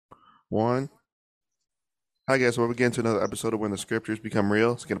One. Hi, guys. Welcome again to another episode of When the Scriptures Become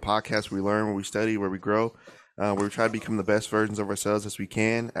Real. It's again a podcast where we learn, where we study, where we grow, where we try to become the best versions of ourselves as we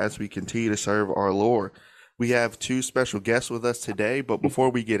can as we continue to serve our Lord. We have two special guests with us today, but before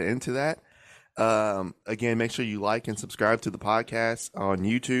we get into that, again, make sure you like and subscribe to the podcast on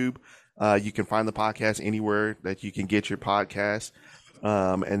YouTube. You can find the podcast anywhere that you can get your podcast.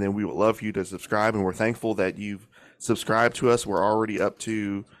 And then we would love for you to subscribe, and we're thankful that you've subscribed to us. We're already up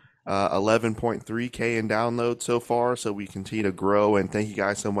to 11.3K in downloads so far, so we continue to grow. And thank you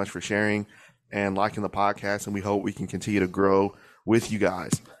guys so much for sharing and liking the podcast, and we hope we can continue to grow with you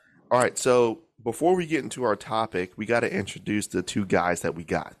guys. All right, so before we get into our topic, we got to introduce the two guys that we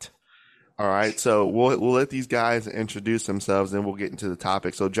got. All right, so we'll let these guys introduce themselves, and we'll get into the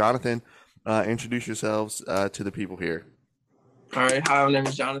topic. So, Jonathan, introduce yourselves to the people here. All right, hi, my name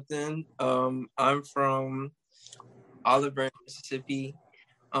is Jonathan. I'm from Olive Branch, Mississippi.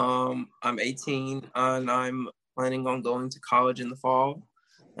 I'm 18, and I'm planning on going to college in the fall,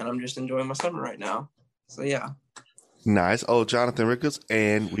 and I'm just enjoying my summer right now. So, yeah. Nice. Oh, Jonathan Rickles,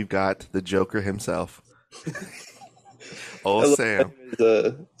 and we've got the Joker himself. Hello, Sam. my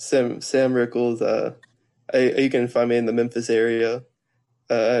name is Sam Rickles. You can find me in the Memphis area.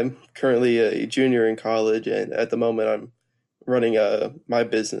 I'm currently a junior in college, and at the moment I'm running my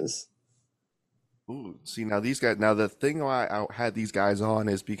business. Ooh, see, now these guys. Now the thing why I had these guys on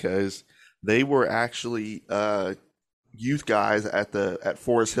is because they were actually youth guys at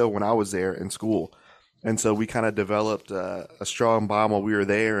Forest Hill when I was there in school, and so we kind of developed a strong bond while we were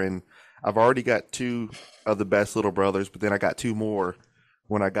there. And I've already got two of the best little brothers, but then I got two more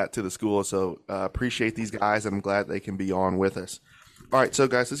when I got to the school. So appreciate these guys, and I'm glad they can be on with us. All right, so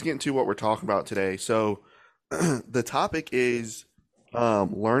guys, let's get into what we're talking about today. So the topic is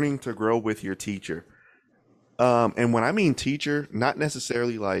learning to grow with your teacher. And when I mean teacher, not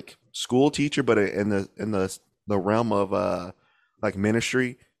necessarily like school teacher, but in the realm of like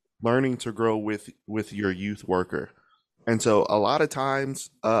ministry, learning to grow with your youth worker. And so a lot of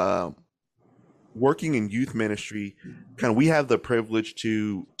times, working in youth ministry, kind of we have the privilege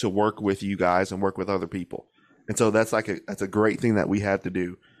to work with you guys and work with other people. And so that's a great thing that we have to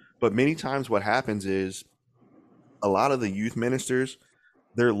do. But many times what happens is a lot of the youth ministers,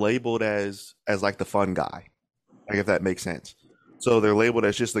 they're labeled as like the fun guy, like if that makes sense. So they're labeled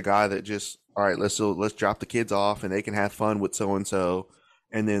as just the guy that just, all right, let's drop the kids off and they can have fun with so and so,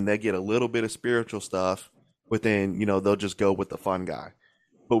 and then they get a little bit of spiritual stuff, but then they'll just go with the fun guy.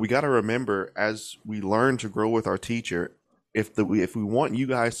 But we got to remember, as we learn to grow with our teacher, if we want you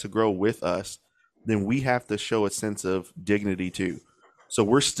guys to grow with us, then we have to show a sense of dignity too. So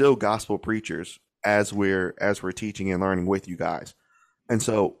we're still gospel preachers as we're teaching and learning with you guys. And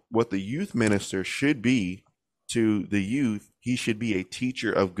so what the youth minister should be to the youth, he should be a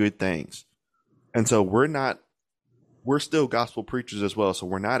teacher of good things. And so we're still gospel preachers as well. So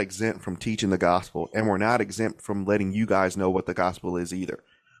we're not exempt from teaching the gospel, and we're not exempt from letting you guys know what the gospel is either.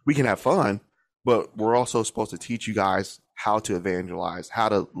 We can have fun, but we're also supposed to teach you guys how to evangelize, how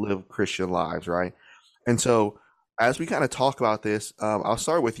to live Christian lives, right? And so as we kind of talk about this, I'll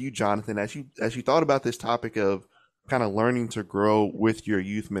start with you, Jonathan. As you thought about this topic of kind of learning to grow with your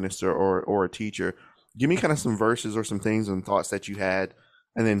youth minister or a teacher, give me kind of some verses or some things and thoughts that you had,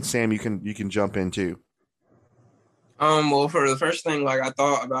 and then Sam, you can jump in too. Well, for the first thing, like I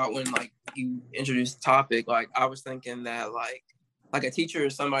thought about when like you introduced the topic, like I was thinking that like a teacher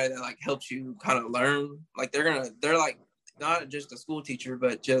is somebody that like helps you kind of learn. Like they're like not just a school teacher,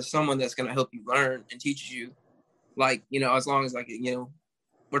 but just someone that's gonna help you learn and teach you. Like, as long as like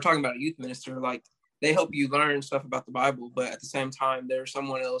we're talking about a youth minister, like they help you learn stuff about the Bible, but at the same time, there's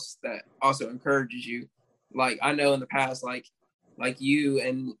someone else that also encourages you. Like I know in the past, like you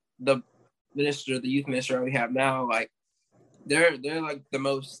and the youth minister that we have now, like they're like the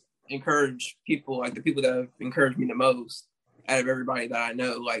most encouraged people, like the people that have encouraged me the most out of everybody that I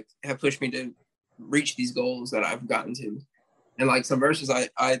know, like have pushed me to reach these goals that I've gotten to. And like some verses I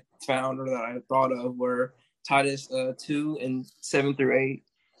found or that I thought of were Titus 2 and 7 through 8.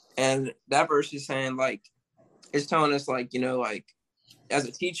 And that verse is saying like, it's telling us like, like as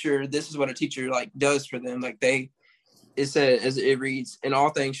a teacher, this is what a teacher like does for them. Like it says, as it reads, in all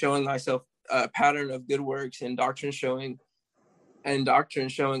things showing thyself a pattern of good works and doctrine showing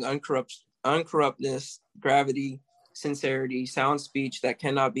uncorruptness, gravity, sincerity, sound speech that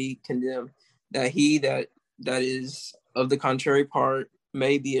cannot be condemned, that he that is of the contrary part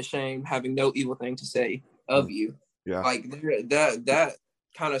may be ashamed, having no evil thing to say of you. Yeah. Like that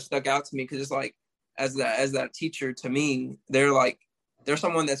kind of stuck out to me, because it's like as that teacher to me, they're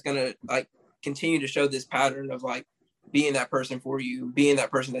someone that's gonna like continue to show this pattern of like being that person for you, being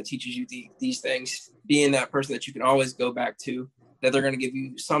that person that teaches you these things, being that person that you can always go back to, that they're going to give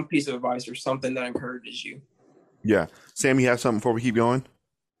you some piece of advice or something that encourages you. Yeah. Sam, you have something before we keep going?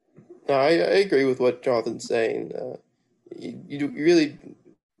 No, I agree with what Jonathan's saying. You really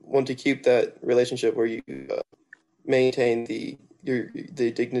want to keep that relationship where you maintain the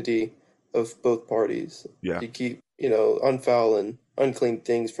dignity of both parties. Yeah. To keep unfoul and unclean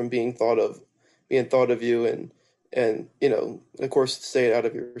things from being thought of you, and of course stay it out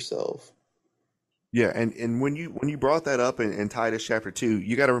of yourself. Yeah, and when you brought that up in Titus chapter 2,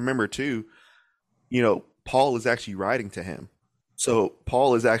 you got to remember too, Paul is actually writing to him. So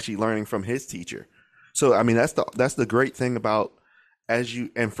Paul is actually learning from his teacher. So I mean that's the great thing about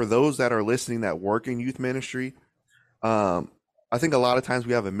and for those that are listening that work in youth ministry, I think a lot of times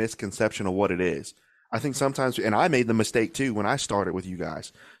we have a misconception of what it is. I think sometimes, and I made the mistake too when I started with you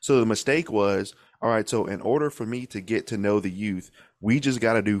guys. So the mistake was, all right, so in order for me to get to know the youth, we just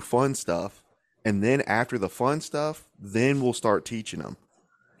got to do fun stuff. And then after the fun stuff, then we'll start teaching them.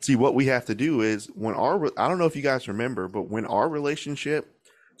 See, what we have to do is I don't know if you guys remember, but when our relationship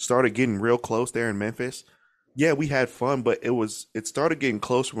started getting real close there in Memphis, yeah, we had fun, but it started getting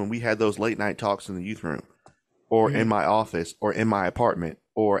closer when we had those late night talks in the youth room or in my office or in my apartment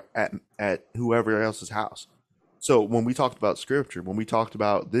or at whoever else's house. So when we talked about scripture, when we talked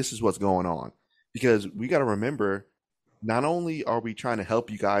about this is what's going on, because we got to remember, not only are we trying to help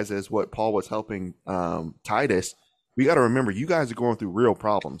you guys as what Paul was helping Titus, we got to remember you guys are going through real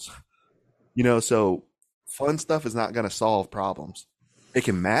problems. So fun stuff is not going to solve problems. It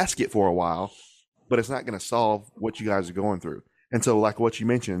can mask it for a while, but it's not going to solve what you guys are going through. And so, like what you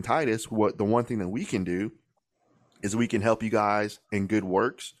mentioned in Titus, the one thing that we can do is we can help you guys in good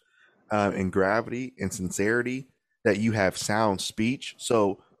works, in gravity, in sincerity, that you have sound speech.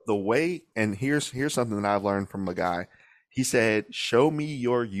 So the way, and here's something that I've learned from a guy. He said, "Show me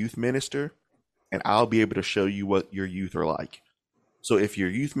your youth minister, and I'll be able to show you what your youth are like." So if your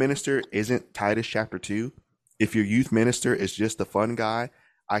youth minister isn't Titus chapter 2, if your youth minister is just a fun guy,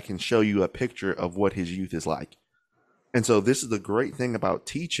 I can show you a picture of what his youth is like. And so this is the great thing about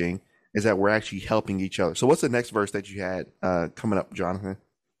teaching, is that we're actually helping each other. So what's the next verse that you had coming up, Jonathan?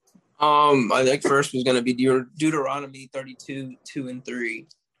 My next verse was going to be Deuteronomy 32, 2 and 3.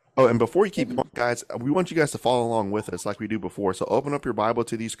 Oh, and before you keep going, guys, we want you guys to follow along with us like we do before. So open up your Bible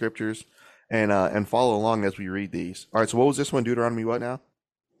to these scriptures and follow along as we read these. All right, so what was this one? Deuteronomy what now?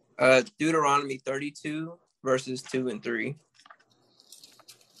 Deuteronomy 32, verses 2 and 3.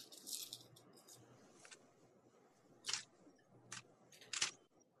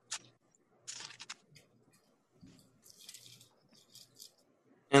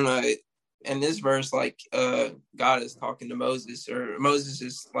 And in this verse, God is talking to Moses, or Moses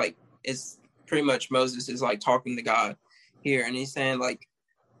is it's pretty much Moses is talking to God here, and he's saying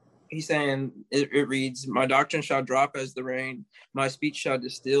it reads, "My doctrine shall drop as the rain, my speech shall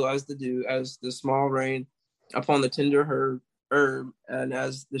distill as the dew, as the small rain upon the tender herb, and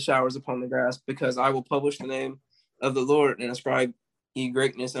as the showers upon the grass, because I will publish the name of the Lord and ascribe ye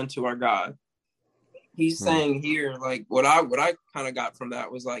greatness unto our God." He's saying here, what I kind of got from that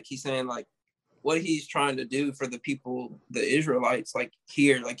was he's saying what he's trying to do for the people, the Israelites,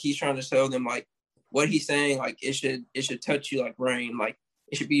 here, he's trying to show them what he's saying, it should touch you like rain,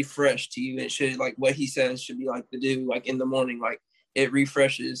 it should be fresh to you. It should what he says should be like the dew, in the morning, it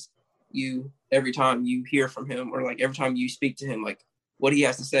refreshes you every time you hear from him, or every time you speak to him, what he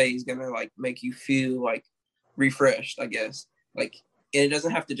has to say is gonna make you feel refreshed, I guess. And it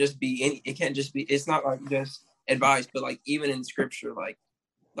doesn't have to just be it can't just be, it's not just advice, but even in scripture,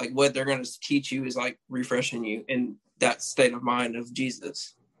 what they're going to teach you is refreshing you in that state of mind of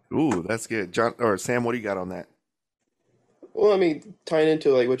Jesus. Ooh, that's good. John or Sam, what do you got on that? Well, I mean, tying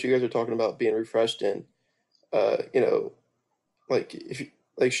into what you guys are talking about being refreshed in, if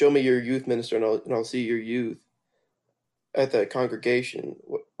you show me your youth minister, and I'll see your youth at that congregation.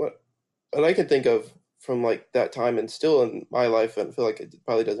 What I can think of from that time, and still in my life, and I feel like it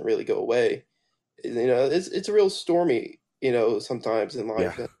probably doesn't really go away. It's a real stormy, sometimes in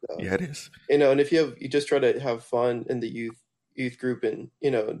life. Yeah, And, yeah, it is. and if you just try to have fun in the youth group, and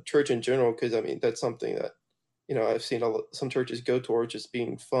church in general, because I mean that's something that I've seen some churches go towards, just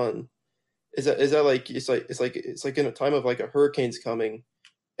being fun. Is that it's like in a time of a hurricane's coming,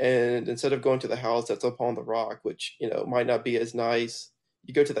 and instead of going to the house that's up on the rock, which might not be as nice,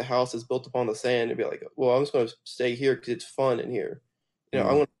 you go to the house that's built upon the sand and be like, well, I'm just going to stay here because it's fun in here.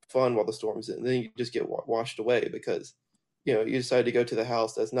 I want fun while the storm's in. And then you just get washed away because you decide to go to the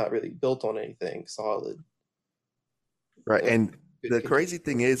house that's not really built on anything solid. Right. And the crazy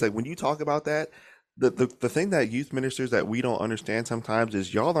thing is, when you talk about that, the thing that youth ministers that we don't understand sometimes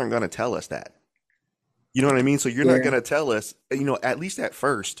is y'all aren't going to tell us that. You know what I mean? So you're not Yeah, going to tell us, at least at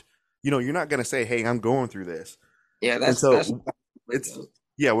first, you're not going to say, "Hey, I'm going through this." yeah. And That's so it's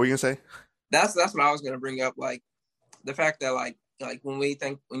yeah, what are you going to say? that's what I was gonna bring up. Like the fact that like when you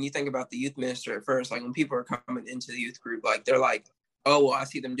think about the youth minister at first, like when people are coming into the youth group, like they're like, oh well, I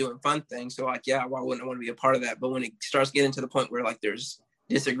see them doing fun things, so like yeah, why wouldn't I want to be a part of that? But when it starts getting to the point where like there's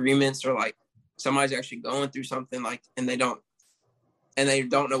disagreements or like somebody's actually going through something like and they don't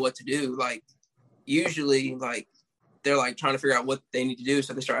know what to do, like usually like they're like trying to figure out what they need to do,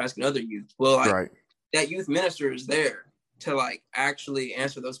 so they start asking other youth. Well, like Right. that youth minister is there to like actually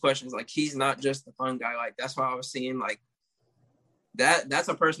answer those questions. Like he's not just the fun guy. Like that's why I was seeing like that's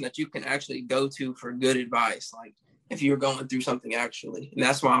a person that you can actually go to for good advice. Like if you're going through something actually, and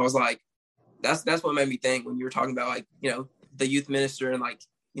that's why I was like, that's what made me think when you were talking about like the youth minister and like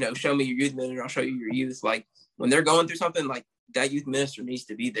show me your youth minister, I'll show you your youth. Like when they're going through something, like that youth minister needs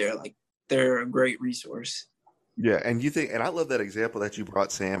to be there. Like they're a great resource. Yeah, and you think, and I love that example that you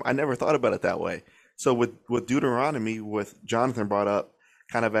brought, Sam. I never thought about it that way. So with Deuteronomy, with Jonathan brought up,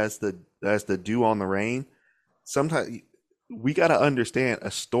 kind of as the dew on the rain. Sometimes we got to understand a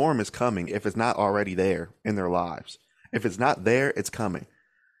storm is coming if it's not already there in their lives. If it's not there, it's coming.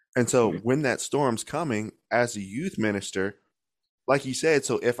 And so when that storm's coming, as a youth minister, like you said,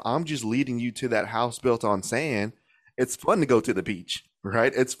 so if I'm just leading you to that house built on sand, it's fun to go to the beach,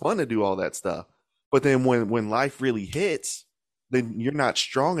 right? It's fun to do all that stuff. But then when life really hits, then you're not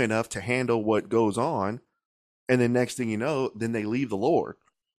strong enough to handle what goes on. And then next thing you know, then they leave the Lord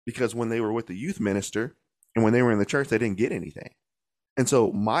because when they were with the youth minister and when they were in the church, they didn't get anything. And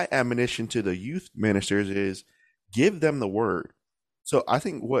so my admonition to the youth ministers is give them the word. So I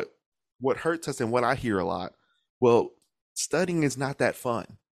think what hurts us and what I hear a lot, well, studying is not that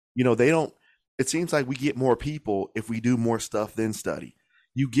fun. They don't it seems like we get more people if we do more stuff than study.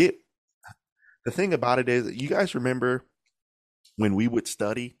 You get the thing about it is you guys remember when we would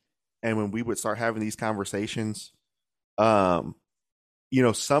study and when we would start having these conversations, um,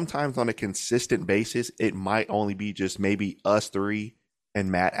 sometimes on a consistent basis, it might only be just maybe us three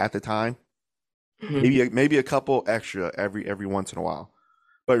and Matt at the time. Mhm. Maybe a couple extra every once in a while.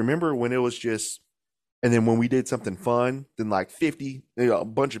 But remember when it was just, and then when we did something fun, then like 50, a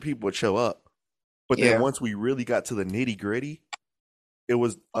bunch of people would show up. But then Yeah. once we really got to the nitty gritty, it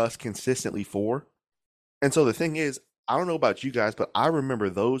was us consistently four. And so the thing is, I don't know about you guys, but I remember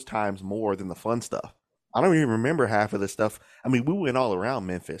those times more than the fun stuff. I don't even remember half of the stuff. I mean, we went all around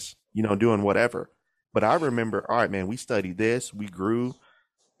Memphis, doing whatever. But I remember, all right, man, we studied this, we grew,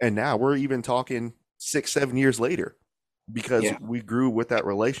 and now we're even talking 6, 7 years later because Yeah. we grew with that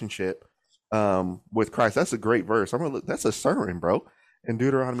relationship with Christ. That's a great verse. That's a sermon, bro. In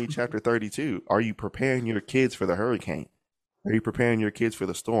Deuteronomy chapter 32, are you preparing your kids for the hurricane? Are you preparing your kids for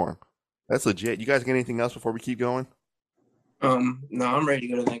the storm? That's legit. You guys got anything else before we keep going? No, I'm ready to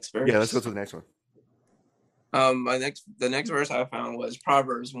go to the next Yeah, let's go verse. to the next one. The next verse I found was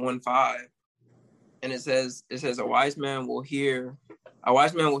Proverbs 1:5, and it says a wise man will hear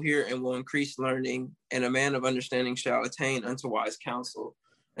and will increase learning, and a man of understanding shall attain unto wise counsel.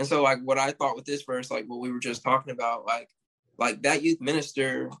 And so like what I thought with this verse, like what we were just talking about, like that youth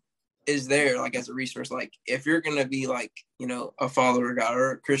minister is there like as a resource. Like if you're gonna be like, a follower of God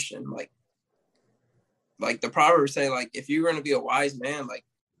or a Christian, like the Proverbs say, like if you're gonna be a wise man, like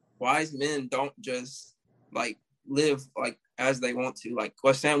wise men don't just like live like as they want to. Like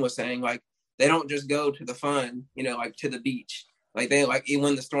what Sam was saying, like they don't just go to the fun, like to the beach. Like they like even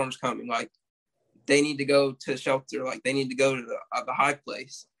when the storm's coming, like they need to go to shelter. Like they need to go to the high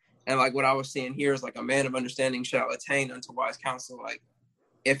place. And like what I was seeing here is like a man of understanding shall attain unto wise counsel. Like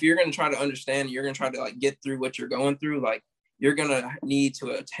if you're gonna try to understand, you're gonna try to like get through what you're going through. Like you're gonna need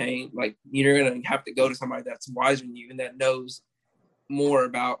to attain. Like you're gonna have to go to somebody that's wiser than you and that knows more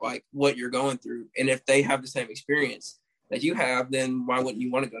about like what you're going through. And if they have the same experience that you have, then why wouldn't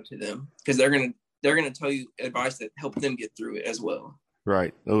you want to go to them? Because they're gonna tell you advice that help them get through it as well.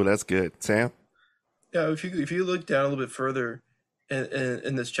 Right. Oh, that's good. Sam? Yeah, if you look down a little bit further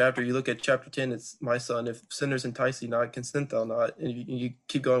in this chapter, you look at chapter 10. It's my son. If sinners entice thee not, consent thou not. And you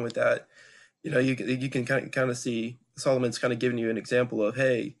keep going with that. You can kind of see Solomon's kind of giving you an example of,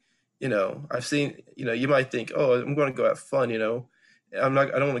 hey, I've seen. You might think, oh, I'm going to go have fun. I'm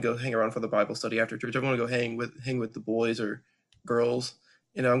not. I don't want to go hang around for the Bible study after church. I want to go hang with the boys or girls.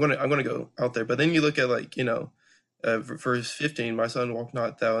 I'm gonna go out there. But then you look at like verse 15, my son, walk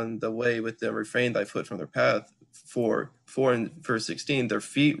not thou in the way with them, refrain thy foot from their path. For in verse 16, their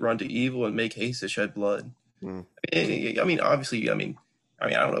feet run to evil and make haste to shed blood. Mm. I mean, obviously, I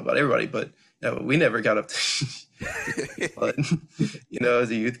don't know about everybody, but No, we never got up to, but, as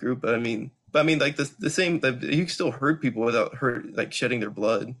a youth group. But I mean, like the same. You can still hurt people without like shedding their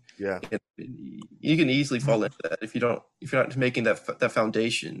blood. Yeah. And you can easily fall into that if you're not making that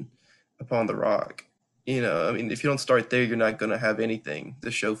foundation upon the rock. I mean, if you don't start there, you're not going to have anything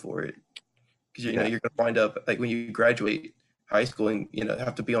to show for it. Because you're going to wind up like when you graduate high school and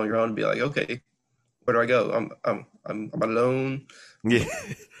have to be on your own and be like, okay, where do I go? I'm alone. Yeah.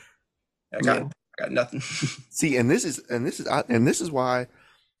 I got nothing. See, and this is why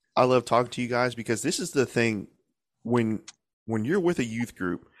I love talking to you guys, because this is the thing when you're with a youth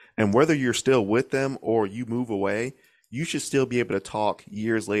group, and whether you're still with them or you move away, you should still be able to talk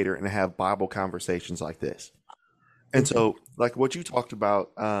years later and have Bible conversations like this. And so, like what you talked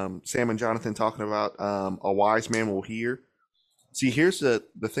about, Sam and Jonathan talking about, a wise man will hear. See, here's the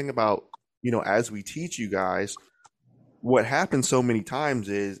thing about, as we teach you guys, what happens so many times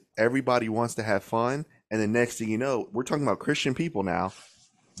is everybody wants to have fun. And the next thing you know, we're talking about Christian people now.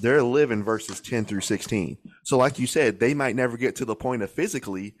 They're living verses 10 through 16. So like you said, they might never get to the point of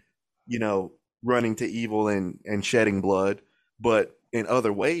physically, running to evil and shedding blood, but in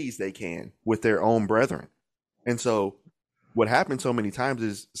other ways they can with their own brethren. And so what happens so many times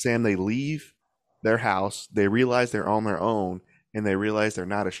is, Sam, they leave their house, they realize they're on their own, and they realize they're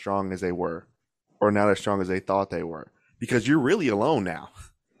not as strong as they were, or not as strong as they thought they were, because you're really alone now.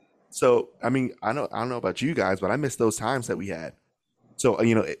 So, I mean, I don't know about you guys, but I miss those times that we had. So,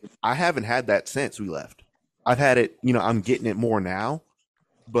 I haven't had that since we left. I've had it, I'm getting it more now,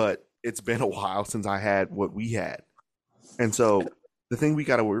 but it's been a while since I had what we had. And so the thing we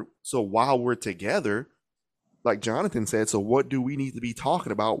got to work, so while we're together, like Jonathan said, so what do we need to be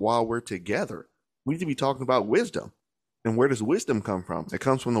talking about while we're together? We need to be talking about wisdom. And where does wisdom come from? It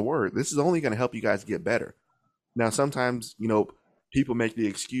comes from the word. This is only going to help you guys get better. Now, sometimes, people make the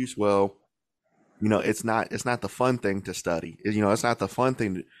excuse, well, it's not the fun thing to study. It's not the fun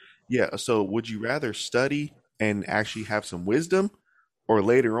thing to, yeah. So would you rather study and actually have some wisdom, or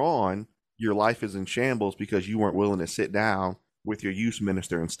later on your life is in shambles because you weren't willing to sit down with your youth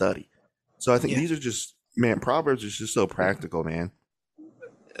minister and study? So I think these are just, man, Proverbs is just so practical, man.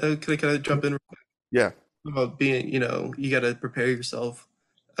 Can I jump in? Yeah. About being, you got to prepare yourself.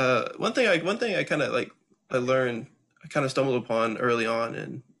 One thing I kind of I learned, I kind of stumbled upon early on,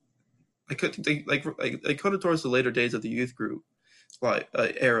 and I could like towards the later days of the youth group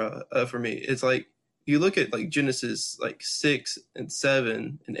era for me. It's like you look at like Genesis 6 and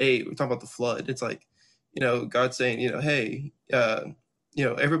 7 and 8. We're talking about the flood. It's like, God saying, hey,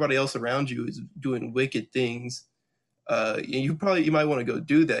 everybody else around you is doing wicked things. You might want to go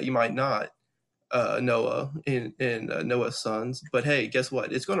do that. You might not. Noah and Noah's sons, but hey, guess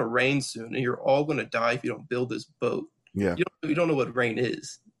what? It's going to rain soon, and you're all going to die if you don't build this boat. Yeah, you don't know what rain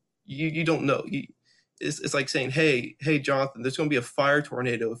is. You don't know. It's like saying, hey, Jonathan, there's going to be a fire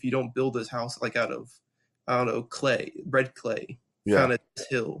tornado if you don't build this house out of, I don't know, red clay found at this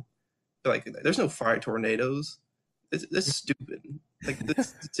hill. Like, there's no fire tornadoes. That's stupid. Like,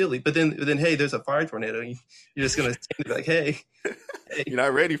 that's silly. But then, hey, there's a fire tornado. You're just going to stand there like, hey, you're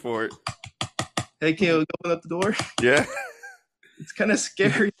not ready for it. Hey, can you open up the door? Yeah. It's kind of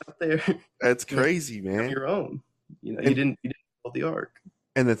scary out there. That's crazy, man. On your own. You didn't build the ark.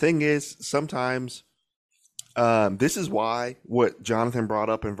 And the thing is, sometimes this is why what Jonathan brought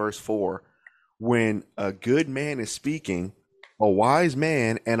up in verse 4, when a good man is speaking, a wise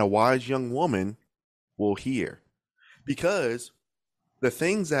man and a wise young woman will hear. Because the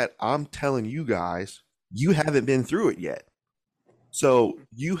things that I'm telling you guys, you haven't been through it yet. So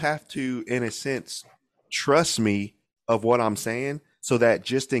you have to, in a sense, trust me of what I'm saying, so that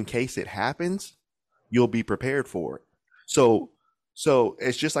just in case it happens, you'll be prepared for it. So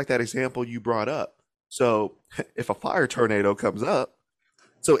it's just like that example you brought up. So if a fire tornado comes up,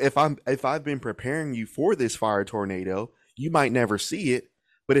 so if I've been preparing you for this fire tornado, you might never see it,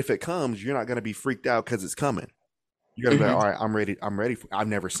 but if it comes, you're not going to be freaked out because it's coming. You're going to be like, all right, I'm ready. I've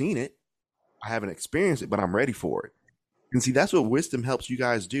never seen it. I haven't experienced it, but I'm ready for it. And see, that's what wisdom helps you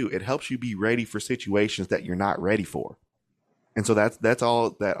guys do. It helps you be ready for situations that you're not ready for. And so that's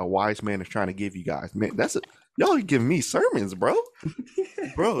all that a wise man is trying to give you guys. Man, y'all are giving me sermons, bro.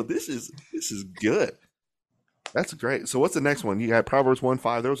 Bro, this is good. That's great. So what's the next one? You got Proverbs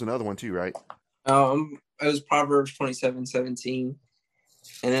 1:5. There was another one too, right? It was Proverbs 27:17.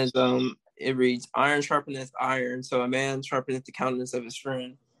 And it reads, iron sharpeneth iron, so a man sharpeneth the countenance of his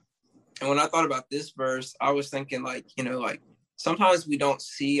friend. And when I thought about this verse, I was thinking sometimes we don't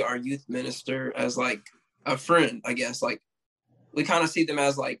see our youth minister as like a friend, I guess. Like, we kind of see them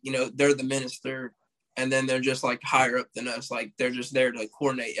as they're the minister, and then they're just like higher up than us. Like, they're just there to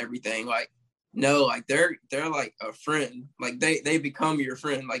coordinate everything. Like, No, like they're like a friend. Like they become your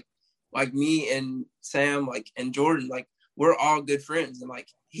friend. Like me and Sam, like and Jordan, like we're all good friends. And like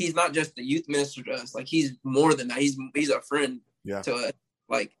he's not just the youth minister to us. Like he's more than that. He's a friend Yeah. to us.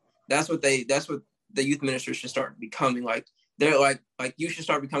 Like that's what the youth ministers should start becoming. Like they're like you should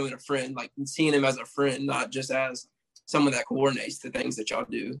start becoming a friend, like seeing him as a friend, not just as someone that coordinates the things that y'all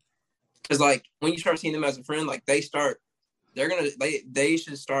do. Because like when you start seeing them as a friend, like they should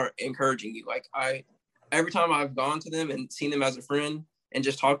start encouraging you. Like every time I've gone to them and seen them as a friend and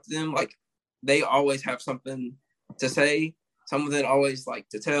just talked to them, like they always have something to say, something always like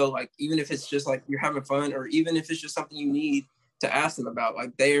to tell, like even if it's just like you're having fun or even if it's just something you need to ask them about,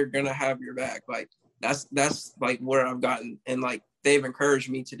 like they're gonna have your back. Like that's like where I've gotten, and like they've encouraged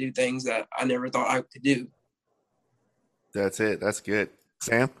me to do things that I never thought I could do. That's it. That's good.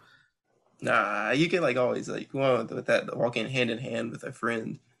 Sam? Nah, you can like always like go with that walking hand in hand with a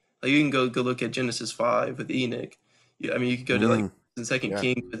friend. Like you can go look at Genesis 5 with Enoch. I mean, you could go to like the Second Yeah.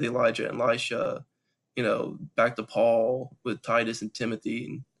 Kings with Elijah and Elisha. You know, back to Paul with Titus and Timothy,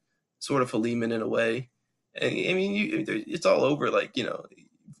 and sort of Philemon in a way. And I mean, it's all over. Like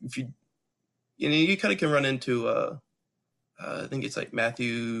if you kind of can run into I think it's like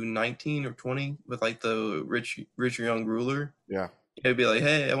Matthew 19 or 20 with like the rich young ruler. Yeah. It'd be like,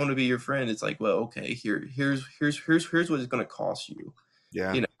 hey, I want to be your friend. It's like, well, okay, here's what it's going to cost you.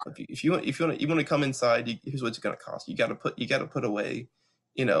 Yeah. You know, if you want to come inside, here's what it's going to cost. You got to put away,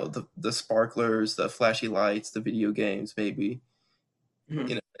 the sparklers, the flashy lights, the video games, maybe.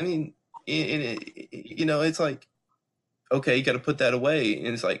 Mhm. I mean, it's like, okay, you got to put that away, and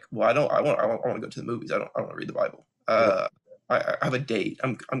it's like, well, I want to go to the movies. I don't want to read the Bible. I have a date. I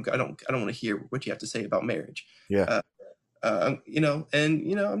don't want to hear what you have to say about marriage. Yeah. I'm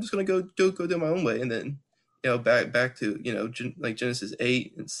just gonna go do my own way, and then back to like Genesis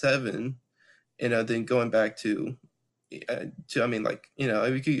 8 and 7, then going back to I mean, like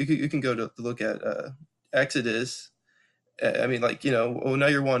you can go to look at Exodus. I mean, like oh, now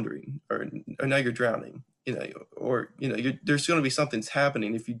you're wandering, or now you're drowning, or there's going to be something's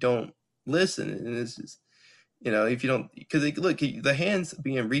happening if you don't listen, and this is if you don't, because look, the hand's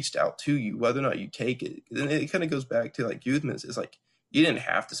being reached out to you, whether or not you take it. Then it kind of goes back to like youth ministry. It's like you didn't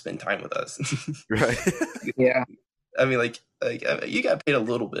have to spend time with us. Right. Yeah. I mean, like you got paid a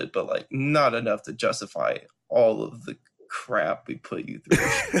little bit, but like not enough to justify all of the crap we put you through.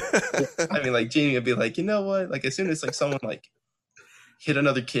 I mean, like Jamie would be like, you know what? Like as soon as like someone like hit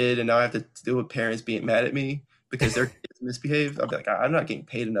another kid, and now I have to deal with parents being mad at me because their kids misbehave, I'll be like, I'm not getting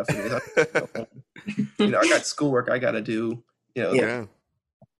paid enough for this. I got schoolwork I got to do. Yeah.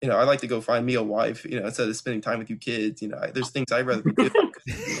 I like to go find me a wife. Instead of spending time with you kids. There's things I'd rather be doing,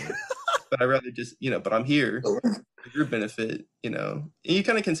 but I'd rather just, but I'm here for your benefit. And you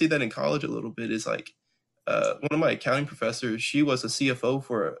kind of can see that in college a little bit. Is like one of my accounting professors. She was a CFO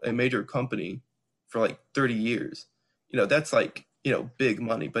for a major company for like 30 years. That's like big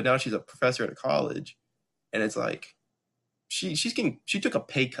money. But now she's a professor at a college, and it's like she took a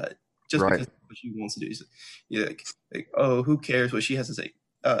pay cut just because of what she wants to do. So, like, oh, who cares what she has to say?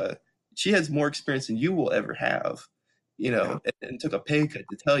 She has more experience than you will ever have, and took a pay cut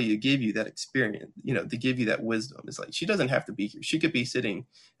to tell you, give you that experience, to give you that wisdom. It's like she doesn't have to be here. She could be sitting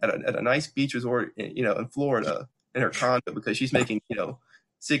at a nice beach resort, in Florida in her condo because she's making,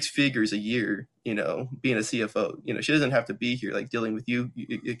 6 figures a year, being a CFO. She doesn't have to be here, like dealing with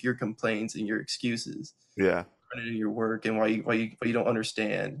your complaints and your excuses. Yeah. In your work and why you don't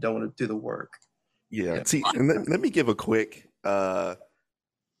understand, don't want to do the work. Yeah. See, and let me give a quick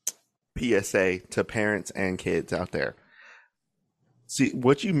PSA to parents and kids out there. See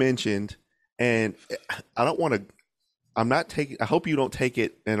what you mentioned, and I hope you don't take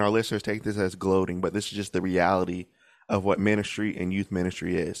it, and our listeners take this as gloating, but this is just the reality of what ministry and youth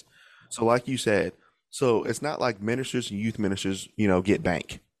ministry is. So like you said, so it's not like ministers and youth ministers, get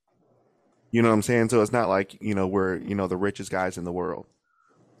bank. You know what I'm saying? So it's not like, we're, the richest guys in the world.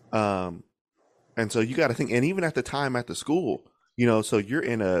 And so you got to think, and even at the time at the school, so you're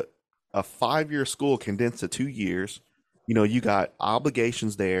in a 5-year school condensed to 2 years. You got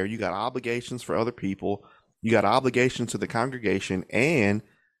obligations there. You got obligations for other people. You got obligations to the congregation. And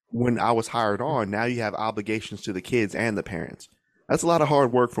when I was hired on, now you have obligations to the kids and the parents. That's a lot of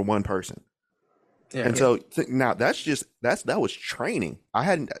hard work for one person. Yeah, and so now that was training.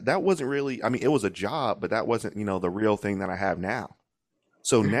 That wasn't really, I mean, it was a job, but that wasn't, the real thing that I have now.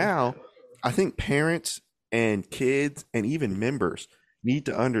 So now I think parents and kids and even members need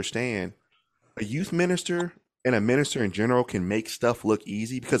to understand a youth minister and a minister in general can make stuff look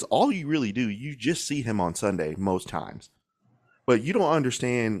easy because all you really do, you just see him on Sunday most times. but you don't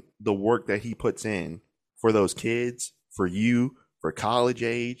understand the work that he puts in for those kids, for you, for college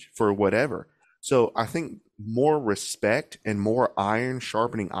age, for whatever. So I think more respect and more iron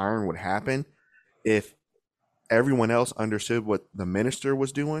sharpening iron would happen if everyone else understood what the minister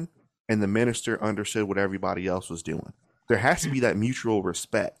was doing and the minister understood what everybody else was doing. There has to be that mutual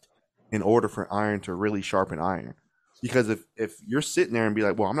respect in order for iron to really sharpen iron. Because if you're sitting there and be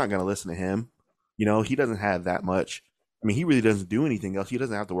like, well, I'm not going to listen to him, he doesn't have that much. I mean, he really doesn't do anything else. He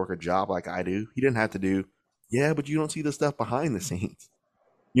doesn't have to work a job like I do. He didn't have to do, yeah, but you don't see the stuff behind the scenes.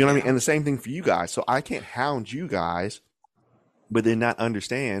 You know what I mean? And the same thing for you guys. So I can't hound you guys, but then not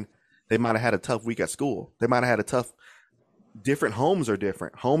understand they might have had a tough week at school. They might have had a tough, different homes are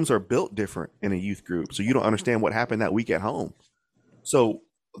different. Homes are built different in a youth group. So you don't understand what happened that week at home. So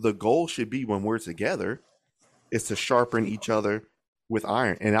the goal should be when we're together is to sharpen each other with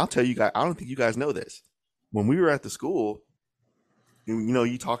iron. And I'll tell you guys, I don't think you guys know this. When we were at the school,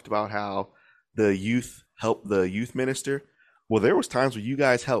 you talked about how the youth helped the youth minister. Well, there was times where you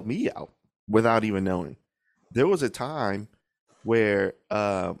guys helped me out without even knowing. There was a time where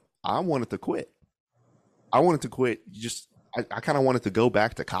I wanted to quit. I wanted to quit. I kind of wanted to go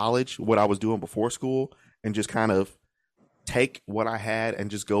back to college, what I was doing before school, and just kind of take what I had and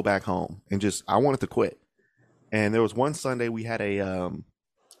just go back home. And I wanted to quit. And there was one Sunday we had a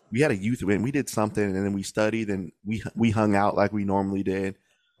youth event. We did something, and then we studied, and we hung out like we normally did.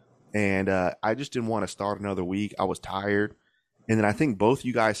 And I just didn't want to start another week. I was tired. And then I think both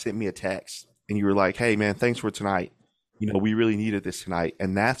you guys sent me a text, and you were like, hey, man, thanks for tonight. We really needed this tonight.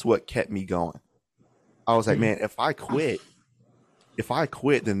 And that's what kept me going. I was like, man, if I quit,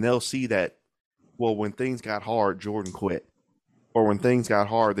 then they'll see that, well, when things got hard, Jordan quit. Or when things got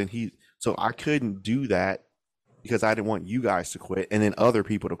hard, then so I couldn't do that because I didn't want you guys to quit and then other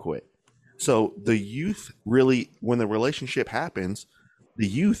people to quit. So the youth really, when the relationship happens, the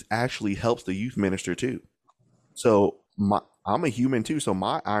youth actually helps the youth minister too. So I'm a human too, so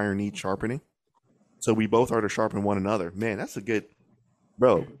my iron needs sharpening. So we both are to sharpen one another. Man, that's a good,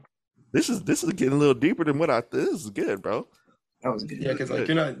 bro. This is getting a little deeper than this is good, bro. That was good. Yeah, because like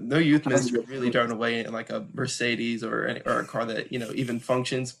no youth minister really driving away in like a Mercedes or a car that even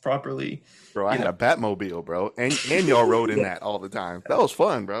functions properly. Bro, I had a Batmobile, bro, and y'all rode in that all the time. That was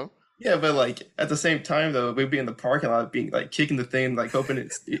fun, bro. Yeah, but like at the same time though, we'd be in the parking lot, being like kicking the thing, like hoping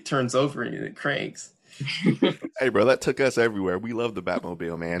it turns over and it cranks. Hey, bro, that took us everywhere. We love the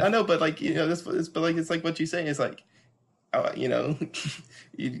Batmobile, man. I know, but like it's like what you saying is like, like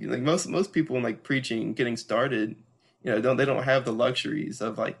most people in like preaching, getting started. They don't have the luxuries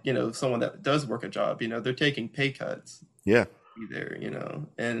of like, someone that does work a job, they're taking pay cuts. Yeah. Be there,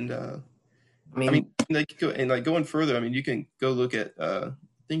 and I mean, like going further, I mean, you can go look at, I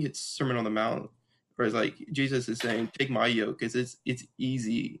think it's Sermon on the Mount, where it's like Jesus is saying, take my yoke because it's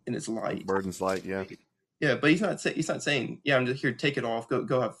easy and it's light. Burden's light. Yeah. Yeah. But he's not saying, yeah, I'm just here, take it off,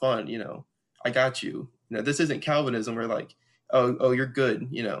 go have fun. I got you. This isn't Calvinism where like, oh, you're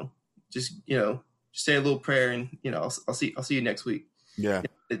good. Just say a little prayer and I'll see you next week. Yeah,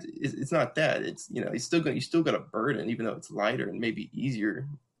 it's not that. It's you still got a burden even though it's lighter and maybe easier.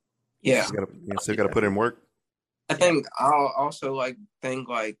 Yeah, you still got to put in work. I think I'll also think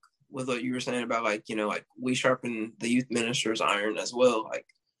with what you were saying about like we sharpen the youth minister's iron as well. Like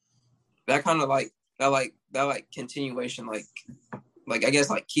that kind of that continuation I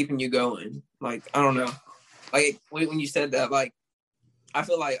guess keeping you going. Like I don't know. Like when you said that I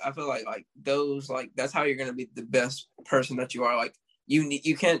feel like those that's how you're gonna be the best person that you are. Like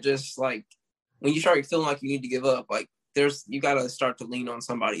you can't just when you start feeling like you need to give up, you gotta start to lean on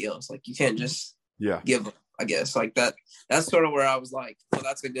somebody else. Like you can't just give up, I guess. That's sort of where I was like, well,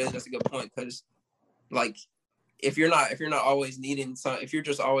 that's a good point, because if you're not always needing if you're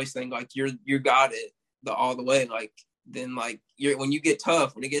just always saying you got it all the way, then when it gets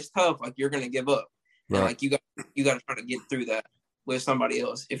tough, you're gonna give up. Right. And you got to try to get through that with somebody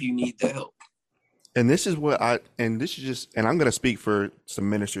else if you need the help. And this is I'm going to speak for some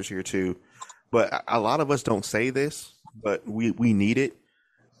ministers here too, but a lot of us don't say this, but we need it.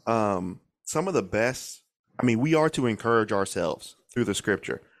 Some of the best, we are to encourage ourselves through the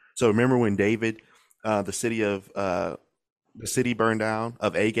scripture. So remember when David, the city burned down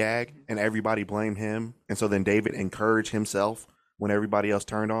of Agag and everybody blamed him. And so then David encouraged himself when everybody else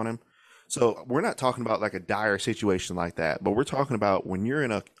turned on him. So we're not talking about a dire situation like that, but we're talking about when you're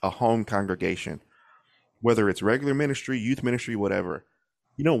in a home congregation, whether it's regular ministry, youth ministry, whatever,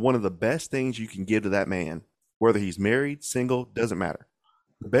 one of the best things you can give to that man, whether he's married, single, doesn't matter.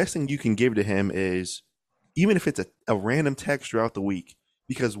 The best thing you can give to him is, even if it's a random text throughout the week,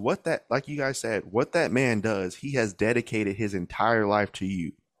 Because what that, like you guys said, what that man does, he has dedicated his entire life to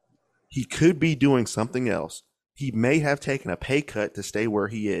you. He could be doing something else. He may have taken a pay cut to stay where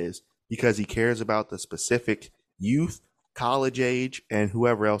he is because he cares about the specific youth, college age, and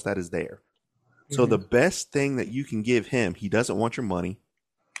whoever else that is there. So the best thing that you can give him, he doesn't want your money.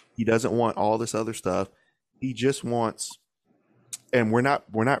 He doesn't want all this other stuff. He just wants, and we're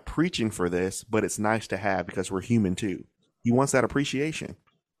not preaching for this, but it's nice to have because we're human too. He wants that appreciation.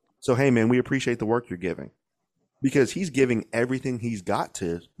 So hey man, we appreciate the work you're giving. Because he's giving everything he's got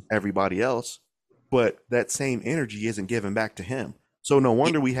to everybody else, but that same energy isn't given back to him. So no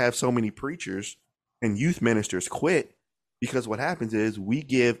wonder we have so many preachers and youth ministers quit, because what happens is we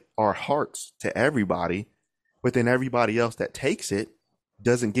give our hearts to everybody, but then everybody else that takes it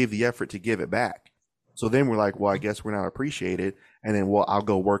doesn't give the effort to give it back. So then we're like, well, I guess we're not appreciated. And then, well, I'll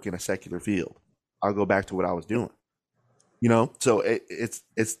go work in a secular field. I'll go back to what I was doing. So it's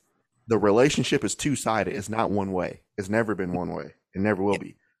the relationship is two-sided. It's not one way. It's never been one way. It never will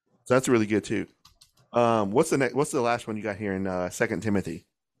be. So that's really good too. What's the last one you got here in 2 Timothy?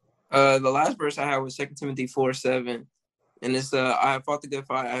 The last verse I had was 2 Timothy 4:7, and it's I have fought the good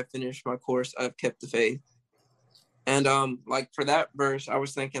fight, I have finished my course, I have kept the faith. And like for that verse, I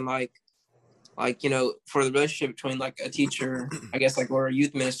was thinking like for the relationship between like a teacher, I guess like, or a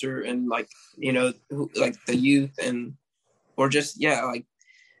youth minister, and like like the youth, and or just like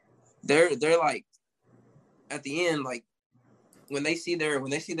they're like at the end, like when they see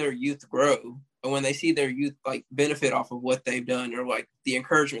their youth grow, and when they see their youth like benefit off of what they've done, or like the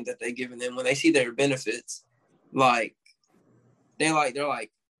encouragement that they've given them, when they see their benefits, like they're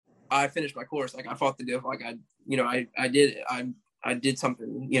like, I finished my course, like I fought the good, like I did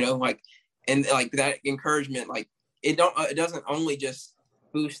something, like, and like that encouragement, like it doesn't only just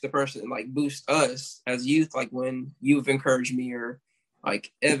boost the person, like boost us as youth, like when you've encouraged me, or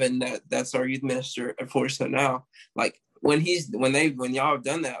like Evan, that's our youth minister at Forest now, like when y'all have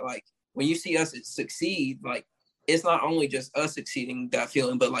done that, like when you see us succeed, like it's not only just us succeeding, that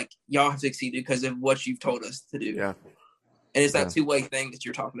feeling, but like y'all have succeeded because of what you've told us to do. Yeah. And it's that two-way thing that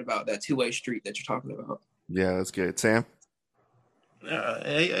you're talking about, that two-way street that you're talking about. Yeah, that's good. Sam?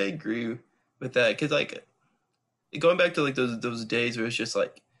 I agree with that, because like going back to like those days where it's just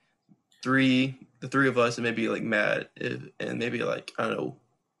like the three of us, and maybe like Matt, and maybe like, I don't know,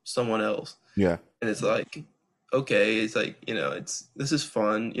 someone else. Yeah. And it's like, okay, it's like, this is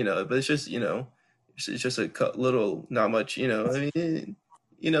fun, but it's just, it's just a little, not much, I mean, and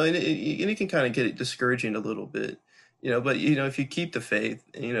it can kind of get discouraging a little bit, but, if you keep the faith,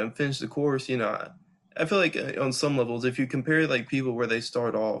 and finish the course, I feel like on some levels, if you compare like people where they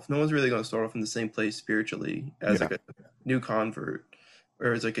start off, no one's really going to start off in the same place spiritually as like a new convert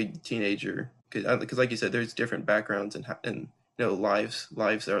or as like a teenager. Because like you said, there's different backgrounds and lives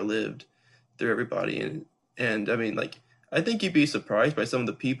that are lived through everybody. And I mean, like, I think you'd be surprised by some of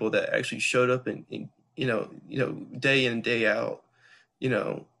the people that actually showed up in day in, day out,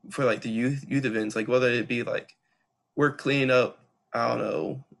 for like the youth events, like whether it be like we're cleaning up, I don't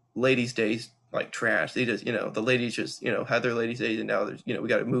know, ladies' days, like trash. They just, the ladies just, had their ladies' days, and now there's,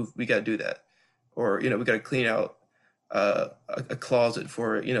 we got to do that. Or, we got to clean out a closet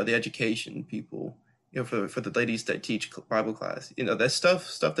for, the education people, for the ladies that teach Bible class, that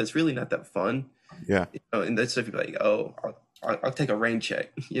stuff that's really not that fun. Yeah. And that stuff, you're like, oh, I'll take a rain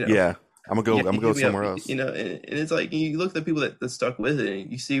check, Yeah. I'm gonna go somewhere else. And it's like, you look at the people that stuck with it,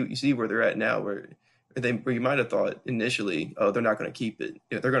 and you see where they're at now, where you might have thought initially, oh, they're not going to keep it.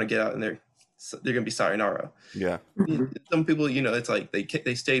 They're going to get out, and they're going to be sayonara. Yeah. Some people, it's like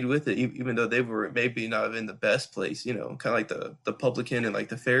they stayed with it, even though they were maybe not in the best place. Kind of like the publican and like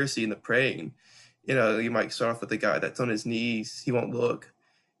the Pharisee and the praying. You might start off with the guy that's on his knees. He won't look.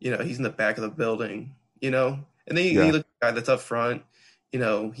 He's in the back of the building. And then you look at the guy that's up front.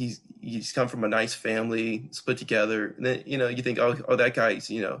 He's come from a nice family, it's put together. And then you think, oh, that guy's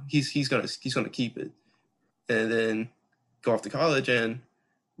he's gonna keep it. And then go off to college, and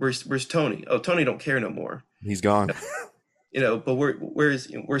where's Tony? Oh, Tony don't care no more. He's gone. But where's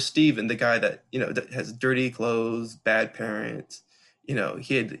Steven, the guy that that has dirty clothes, bad parents. He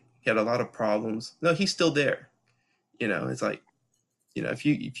had a lot of problems. No, he's still there. It's like, if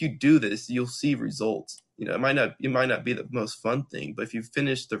you do this, you'll see results. It might not be the most fun thing, but if you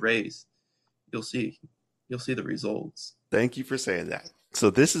finish the race, you'll see the results. Thank you for saying that. So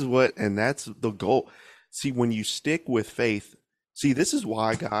this is and that's the goal. See, when you stick with faith, this is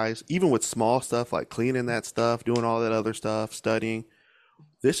why, guys, even with small stuff like cleaning that stuff, doing all that other stuff, studying,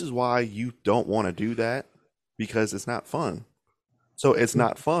 this is why you don't want to do that, because it's not fun. So it's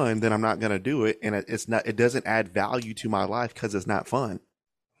not fun, then I'm not going to do it. And it doesn't add value to my life because it's not fun.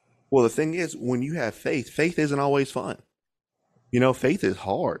 Well, the thing is, when you have faith, faith isn't always fun. You know, faith is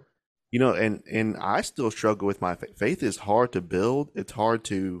hard. You know, and I still struggle with my faith. Faith is hard to build. It's hard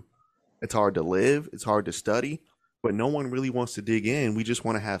to live. It's hard to study. But no one really wants to dig in. We just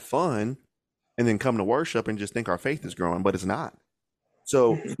want to have fun and then come to worship and just think our faith is growing, but it's not.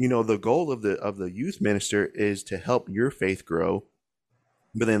 So, you know, the goal of the youth minister is to help your faith grow.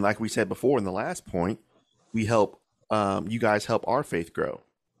 But then, like we said before in the last point, we help you guys help our faith grow.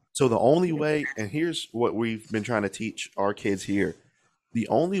 So the only way, and here's what we've been trying to teach our kids here: the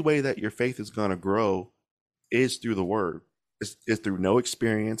only way that your faith is going to grow is through the Word. Is through no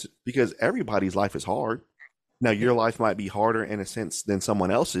experience, because everybody's life is hard. Now, your life might be harder in a sense than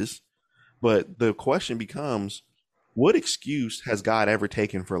someone else's, but the question becomes, what excuse has God ever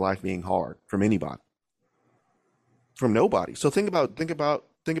taken for life being hard from anybody? From nobody. So think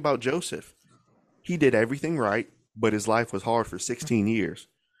about Joseph. He did everything right, but his life was hard for 16 years.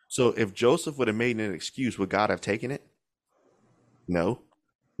 So if Joseph would have made an excuse, would God have taken it? No.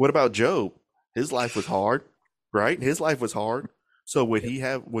 What about Job? His life was hard, right? His life was hard. So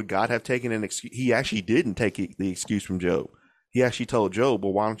would God have taken an excuse? He actually didn't take the excuse from Job. He actually told Job,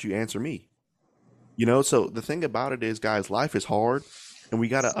 well, why don't you answer me? You know, so the thing about it is, guys, life is hard, and we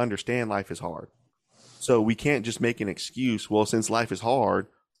got to understand life is hard. So we can't just make an excuse, well, since life is hard,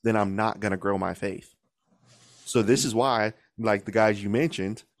 then I'm not going to grow my faith. So this is why, like the guys you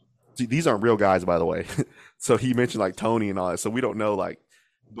mentioned, see, these aren't real guys, by the way. So he mentioned like Tony and all that. So we don't know, like,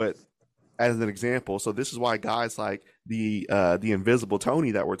 but as an example, so this is why guys like the invisible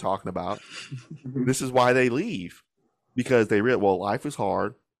Tony that we're talking about, this is why they leave, because they realize, well, life is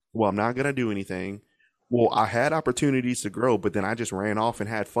hard. Well, I'm not going to do anything. Well, I had opportunities to grow, but then I just ran off and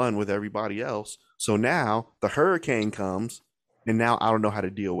had fun with everybody else. So now the hurricane comes, and now I don't know how to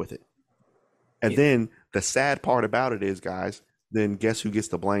deal with it. And then the sad part about it is, guys, then guess who gets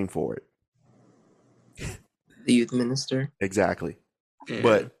the blame for it? The youth minister. Exactly. Yeah.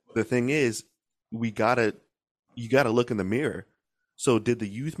 But the thing is, you gotta look in the mirror. So did the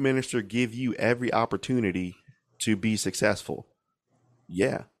youth minister give you every opportunity to be successful?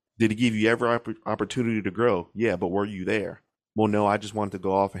 Yeah. Did he give you every opportunity to grow? Yeah, but were you there? Well, no, I just wanted to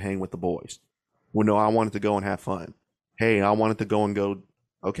go off and hang with the boys. Well, no, I wanted to go and have fun. Hey, I wanted to go and go.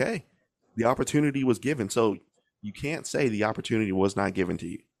 Okay. The opportunity was given. So you can't say the opportunity was not given to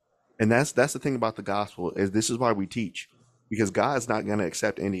you. And that's the thing about the gospel, is this is why we teach, because God's not going to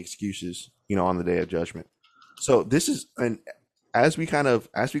accept any excuses, you know, on the day of judgment. So this is, and as we kind of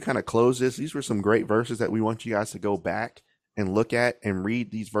close this, these were some great verses that we want you guys to go back and look at and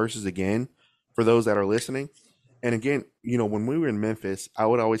read these verses again for those that are listening. And again, you know, when we were in Memphis, I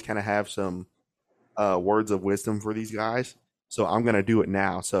would always kind of have some words of wisdom for these guys. So I'm going to do it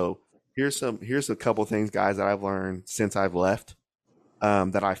now. So here's a couple things, guys, that I've learned since I've left,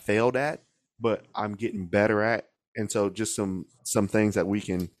 that I failed at, but I'm getting better at. And so just some things that we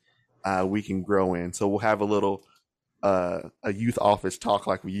can grow in. So we'll have a little a youth office talk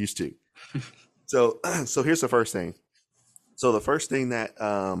like we used to. So here's the first thing. So the first thing that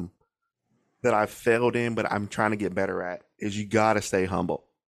that I failed in, but I'm trying to get better at, is you gotta stay humble.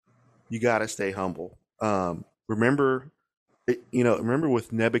 You gotta stay humble. Remember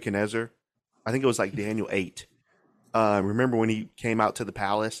with Nebuchadnezzar, I think it was like Daniel 8. Remember when he came out to the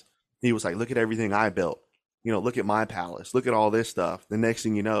palace, he was like, look at everything I built. You know, look at my palace. Look at all this stuff. The next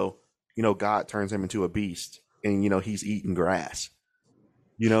thing you know, God turns him into a beast, and, he's eating grass.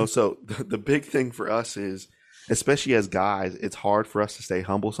 So the big thing for us is, especially as guys, it's hard for us to stay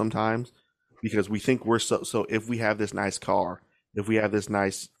humble sometimes, because we think we're so if we have this nice car, if we have this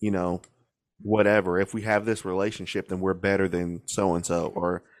nice, whatever, if we have this relationship, then we're better than so and so,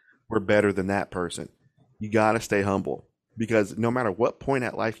 or we're better than that person. You got to stay humble, because no matter what point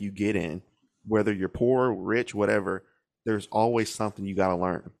at life you get in, whether you're poor, rich, whatever, there's always something you got to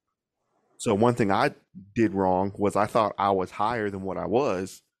learn. So one thing I did wrong was I thought I was higher than what I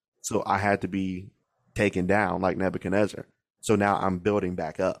was, so I had to be taken down like Nebuchadnezzar. So now I'm building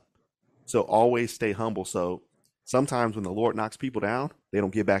back up. So always stay humble. So sometimes when the Lord knocks people down, they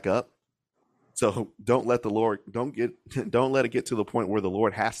don't get back up. So don't let it get to the point where the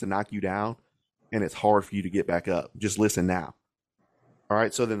Lord has to knock you down and it's hard for you to get back up. Just listen now. All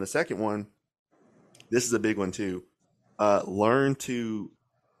right. So then the second one, this is a big one too. Learn to,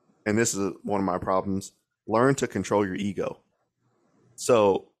 and this is one of my problems, learn to control your ego.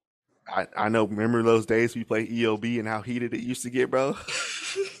 So I know, remember those days we played EOB and how heated it used to get, bro?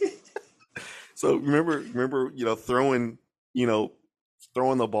 So remember, throwing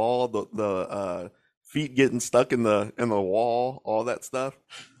the ball, the feet getting stuck in the wall, all that stuff.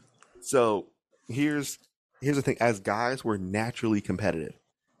 So here's the thing: as guys, we're naturally competitive.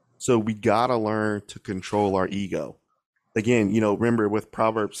 So we gotta learn to control our ego. Again, remember with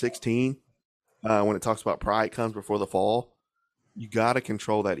Proverbs 16, when it talks about pride comes before the fall, you gotta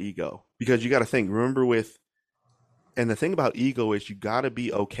control that ego because you gotta think. Remember and the thing about ego is you gotta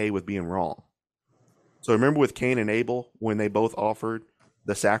be okay with being wrong. So remember with Cain and Abel when they both offered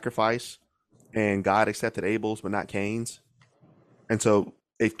the sacrifice and God accepted Abel's but not Cain's. And so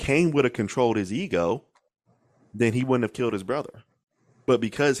if Cain would have controlled his ego, then he wouldn't have killed his brother. But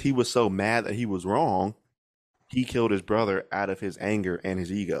because he was so mad that he was wrong, he killed his brother out of his anger and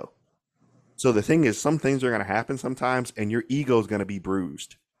his ego. So the thing is, some things are going to happen sometimes, and your ego is going to be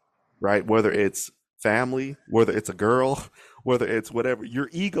bruised, right? Whether it's family, whether it's a girl, whether it's whatever, your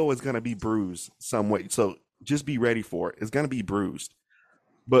ego is going to be bruised some way. So just be ready for it. It's going to be bruised,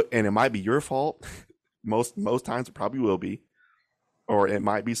 and it might be your fault. Most times it probably will be, or it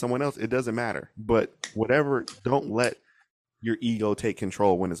might be someone else. It doesn't matter. But whatever, don't let your ego take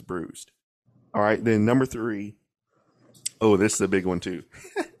control when it's bruised. All right. Then number 3. Oh, this is a big one too.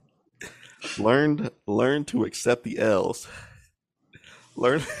 Learn to accept the L's.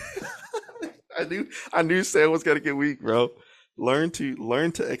 Learn. I knew Sam was gonna get weak, bro. Learn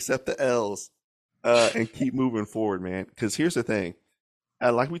to accept the L's, and keep moving forward, man. Because here's the thing,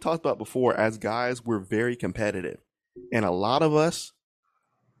 like we talked about before, as guys, we're very competitive, and a lot of us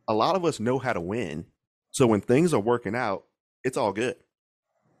know how to win. So when things are working out, it's all good.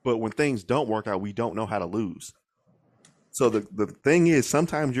 But when things don't work out, we don't know how to lose. So the thing is,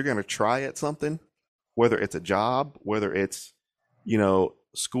 sometimes you're going to try at something, whether it's a job, whether it's,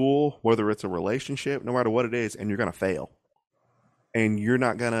 school, whether it's a relationship, no matter what it is, and you're going to fail. And you're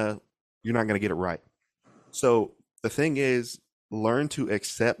not going to get it right. So the thing is, learn to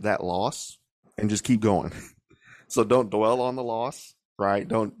accept that loss and just keep going. So don't dwell on the loss, right?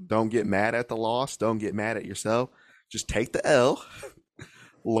 Don't get mad at the loss. Don't get mad at yourself. Just take the L,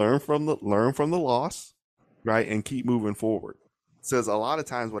 learn from the loss, right? And keep moving forward. Says a lot of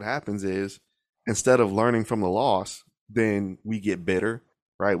times what happens is instead of learning from the loss, then we get bitter,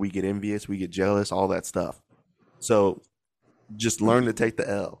 right? We get envious, we get jealous, all that stuff. So just learn to take the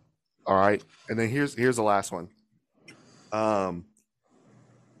L. All right. And then here's the last one.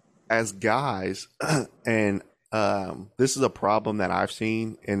 As guys, and this is a problem that I've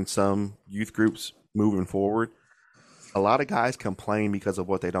seen in some youth groups moving forward. A lot of guys complain because of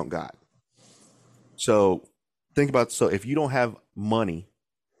what they don't got. So think about, so if you don't have money,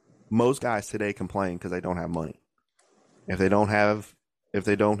 most guys today complain because they don't have money. If they don't have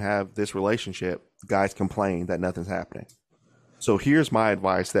this relationship, guys complain that nothing's happening. So here's my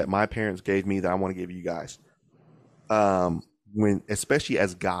advice that my parents gave me that I want to give you guys. Especially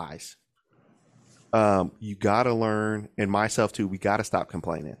as guys, you got to learn, and myself too, we got to stop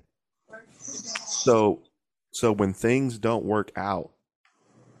complaining. So when things don't work out,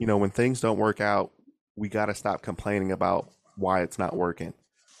 we got to stop complaining about why it's not working.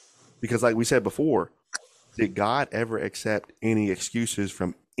 Because like we said before, did God ever accept any excuses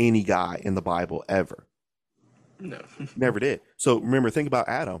from any guy in the Bible ever? No. Never did. So remember, think about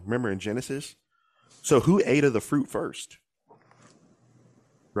Adam. Remember in Genesis? So who ate of the fruit first?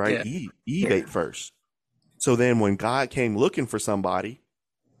 Right? Yeah. Eve ate first. So then when God came looking for somebody,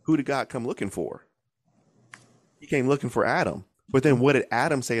 who did God come looking for? He came looking for Adam. But then what did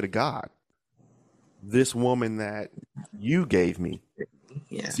Adam say to God? This woman that you gave me.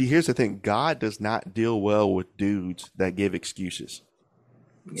 Yeah. See, here's the thing. God does not deal well with dudes that give excuses.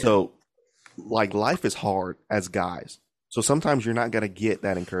 Yeah. So, like, life is hard as guys. So sometimes you're not going to get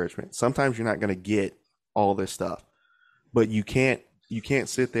that encouragement. Sometimes you're not going to get all this stuff. But you can't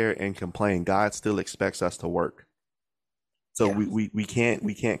sit there and complain. God still expects us to work. So yeah. we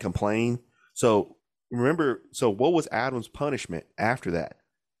can't complain. So remember, so what was Adam's punishment after that?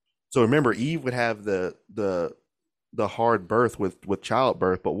 So remember, Eve would have the hard birth with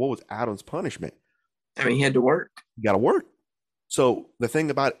childbirth, but what was Adam's punishment? I mean, he had to work. You got to work. So the thing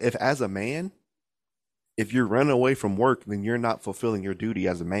about if as a man, if you're running away from work, then you're not fulfilling your duty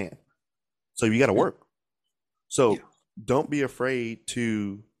as a man. So you got to work. So don't be afraid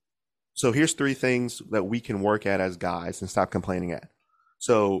to. So here's 3 things that we can work at as guys and stop complaining at.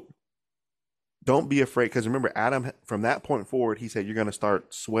 So don't be afraid, because remember, Adam, from that point forward, he said you're going to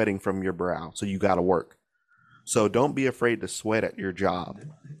start sweating from your brow. So you got to work. So don't be afraid to sweat at your job.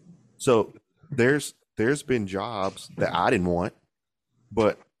 So there's been jobs that I didn't want,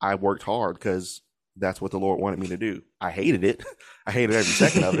 but I worked hard because that's what the Lord wanted me to do. I hated it. I hated every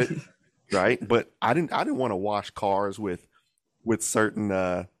second of it. Right. But I didn't want to wash cars with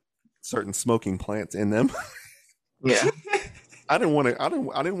certain smoking plants in them. Yeah. I didn't want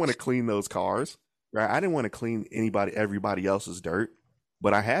to clean those cars. Right. I didn't want to clean everybody else's dirt.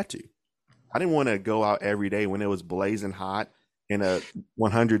 but I had to. I didn't want to go out every day when it was blazing hot in a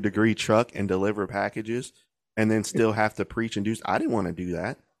 100-degree truck and deliver packages and then still have to preach and do. I didn't want to do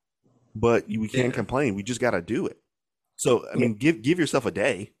that, but we can't complain. We just got to do it. So, I mean, give yourself a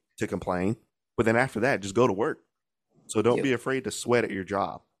day to complain, but then after that, just go to work. So don't be afraid to sweat at your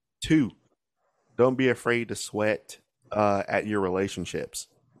job. 2, don't be afraid to sweat at your relationships.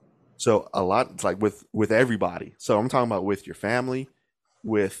 So a lot, it's like with everybody. So I'm talking about with your family,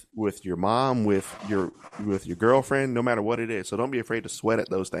 with your mom, with your girlfriend, no matter what it is. So don't be afraid to sweat at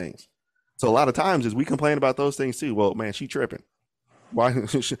those things. So a lot of times is we complain about those things too. Well, man, she tripping. Why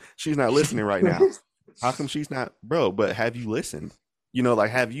she's not listening right now? How come she's not, bro? But have you listened? You know, like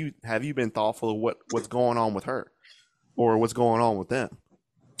have you been thoughtful of what's going on with her or what's going on with them?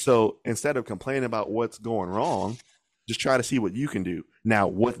 So instead of complaining about what's going wrong, just try to see what you can do. Now,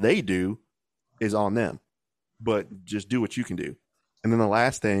 what they do is on them, but just do what you can do. And then the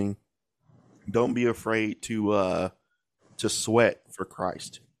last thing, don't be afraid to sweat for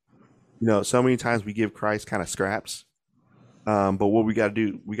Christ. You know, so many times we give Christ kind of scraps, but what we got to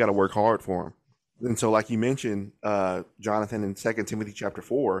do, we got to work hard for him. And so, like you mentioned, Jonathan, in 2 Timothy chapter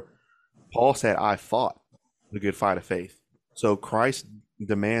 4, Paul said, I fought the good fight of faith. So Christ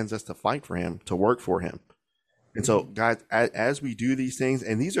demands us to fight for him, to work for him. And so, guys, as we do these things,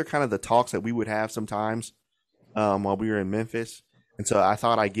 and these are kind of the talks that we would have sometimes while we were in Memphis. And so I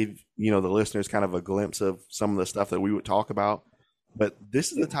thought I'd give, the listeners kind of a glimpse of some of the stuff that we would talk about. But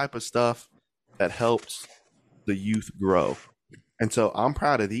this is the type of stuff that helps the youth grow. And so I'm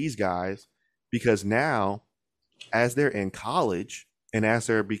proud of these guys because now, as they're in college and as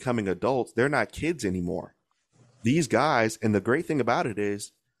they're becoming adults, they're not kids anymore. These guys, and the great thing about it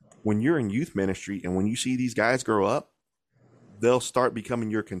is, when you're in youth ministry and when you see these guys grow up, they'll start becoming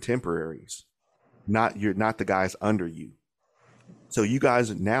your contemporaries, not the guys under you. So you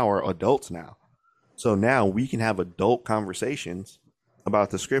guys now are adults now. So now we can have adult conversations about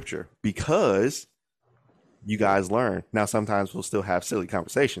the scripture because you guys learn. Now sometimes we'll still have silly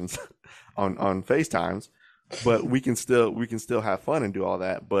conversations on FaceTimes, but we can still have fun and do all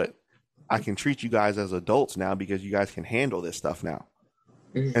that. But I can treat you guys as adults now because you guys can handle this stuff now.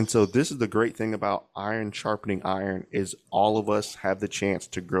 And so this is the great thing about iron sharpening iron is all of us have the chance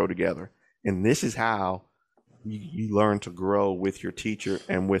to grow together. And this is how you learn to grow with your teacher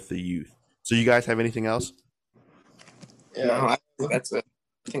and with the youth. So you guys have anything else? Yeah. No, I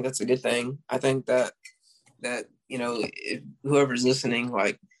think that's a good thing. I think that if whoever's listening,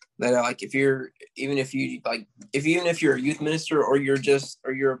 like that, like if you're a youth minister or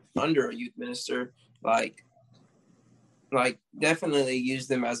you're under a youth minister, like definitely use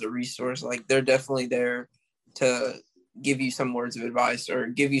them as a resource. Like they're definitely there to give you some words of advice or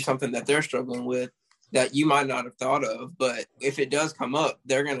give you something that they're struggling with that you might not have thought of. But if it does come up,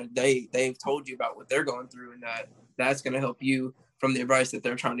 they've told you about what they're going through, and that's going to help you from the advice that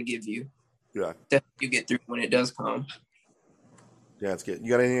they're trying to give you. Yeah. To help you get through when it does come. Yeah, that's good. You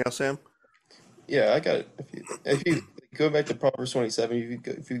got anything else, Sam? Yeah, I got it. If you go back to Proverbs 27,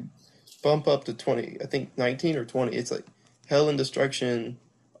 if you bump up to 20, I think 19 or 20, it's like hell and destruction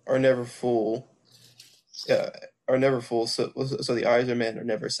are never full. Are never full. So the eyes of man are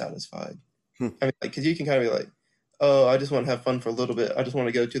never satisfied. I mean, like, because you can kind of be like, oh, I just want to have fun for a little bit. I just want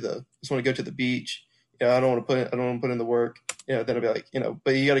to go to the beach. I don't want to put in the work. Then I'll be like,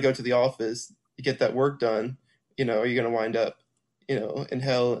 but you got to go to the office to get that work done. Are you going to wind up, in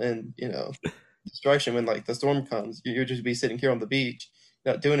hell and destruction when like the storm comes? You'll just be sitting here on the beach,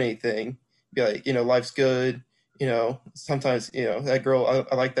 not doing anything. Be like, life's good. Sometimes that girl,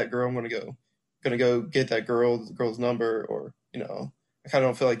 I like that girl. I'm gonna go get the girl's number, or I kind of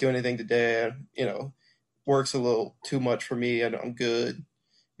don't feel like doing anything today. Work's a little too much for me. I'm good.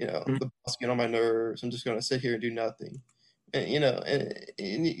 The boss get on my nerves. I'm just gonna sit here and do nothing. And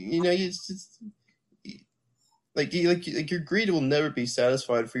you just like your greed will never be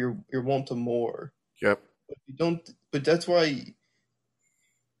satisfied for your want to more. Yep. But that's why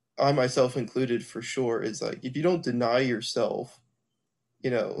I myself included for sure is like if you don't deny yourself,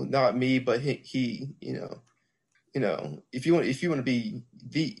 not me, but he, if you want to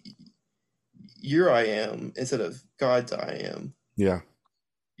be your I am instead of God's I am. Yeah.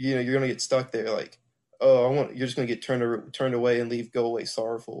 You're gonna get stuck there. Like, oh, you're just gonna get turned away and go away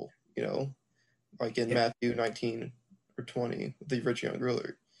sorrowful. Like in Matthew 19 or 20, the rich young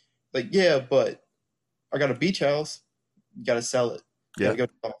ruler. Like, yeah, but I got a beach house. You got to sell it. You got to go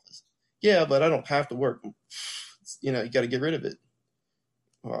to the office. Yeah, but I don't have to work. You got to get rid of it.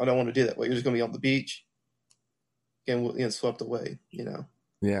 Well, I don't want to do that. Well, you're just going to be on the beach and swept away,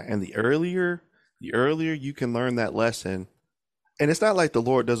 Yeah, and the earlier you can learn that lesson, And it's not like the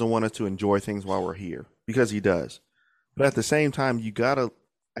Lord doesn't want us to enjoy things while we're here, because he does. But at the same time, you gotta,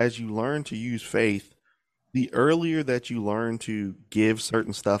 as you learn to use faith, the earlier that you learn to give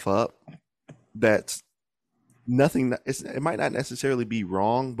certain stuff up, that's nothing, it might not necessarily be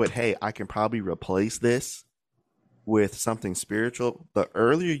wrong, but hey, I can probably replace this with something spiritual. The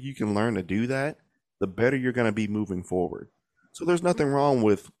earlier you can learn to do that, the better you're going to be moving forward. So there's nothing wrong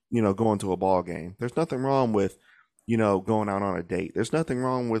with, going to a ball game. There's nothing wrong with, going out on a date. There's nothing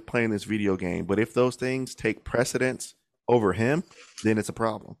wrong with playing this video game. But if those things take precedence over him, then it's a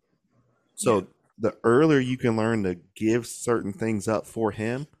problem. So the earlier you can learn to give certain things up for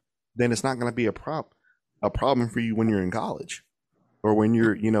him, then it's not going to be a problem for you when you're in college or when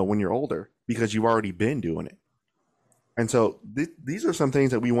you're older, because you've already been doing it. And so these are some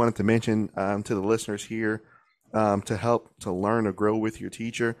things that we wanted to mention to the listeners here, to help to learn or grow with your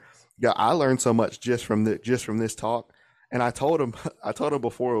teacher. Yeah, I learned so much just from this talk. And I told him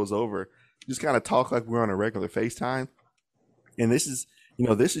before it was over, just kind of talk like we're on a regular FaceTime. And this is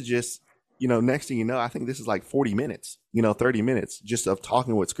just, next thing you know, I think this is like 40 minutes, 30 minutes just of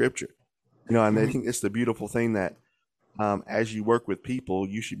talking with scripture. And I think it's the beautiful thing that as you work with people,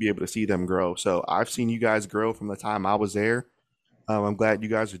 you should be able to see them grow. So I've seen you guys grow from the time I was there. I'm glad you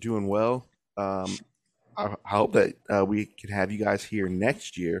guys are doing well. I hope that we can have you guys here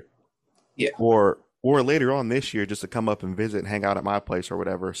next year, or later on this year, just to come up and visit and hang out at my place or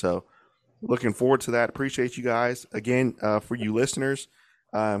whatever. So looking forward to that. Appreciate you guys again. For you listeners,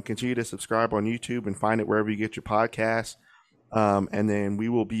 continue to subscribe on YouTube and find it wherever you get your podcasts. And then we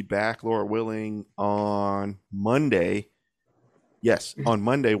will be back, Lord willing, on Monday. Yes, on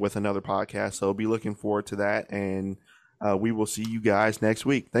Monday with another podcast. So be looking forward to that. And we will see you guys next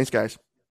week. Thanks, guys.